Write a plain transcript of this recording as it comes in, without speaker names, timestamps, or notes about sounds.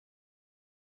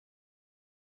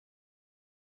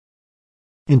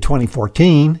In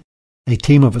 2014, a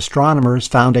team of astronomers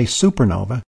found a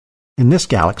supernova in this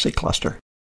galaxy cluster,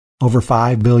 over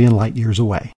 5 billion light-years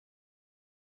away.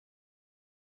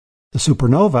 The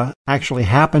supernova actually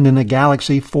happened in a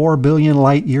galaxy 4 billion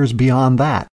light-years beyond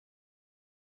that,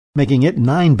 making it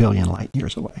 9 billion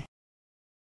light-years away.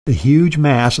 The huge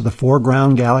mass of the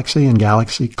foreground galaxy and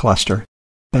galaxy cluster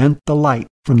bent the light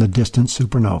from the distant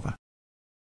supernova,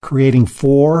 creating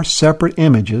 4 separate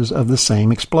images of the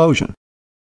same explosion.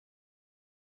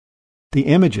 The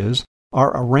images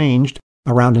are arranged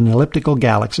around an elliptical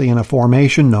galaxy in a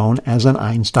formation known as an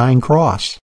Einstein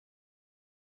cross.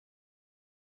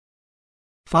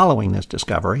 Following this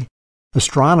discovery,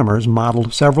 astronomers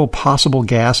modeled several possible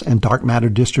gas and dark matter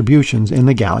distributions in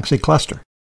the galaxy cluster.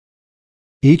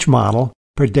 Each model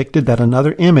predicted that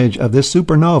another image of this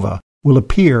supernova will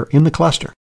appear in the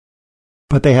cluster,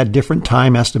 but they had different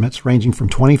time estimates ranging from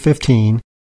 2015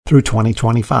 through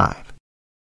 2025.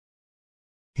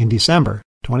 In December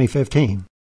 2015,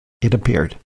 it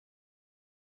appeared.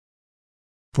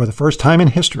 For the first time in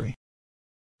history,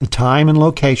 the time and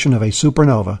location of a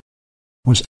supernova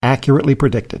was accurately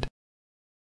predicted.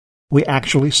 We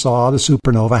actually saw the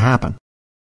supernova happen.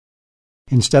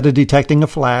 Instead of detecting a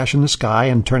flash in the sky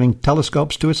and turning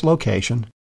telescopes to its location,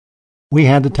 we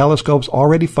had the telescopes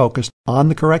already focused on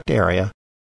the correct area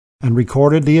and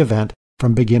recorded the event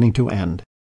from beginning to end.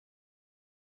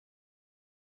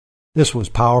 This was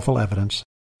powerful evidence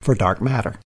for dark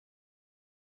matter.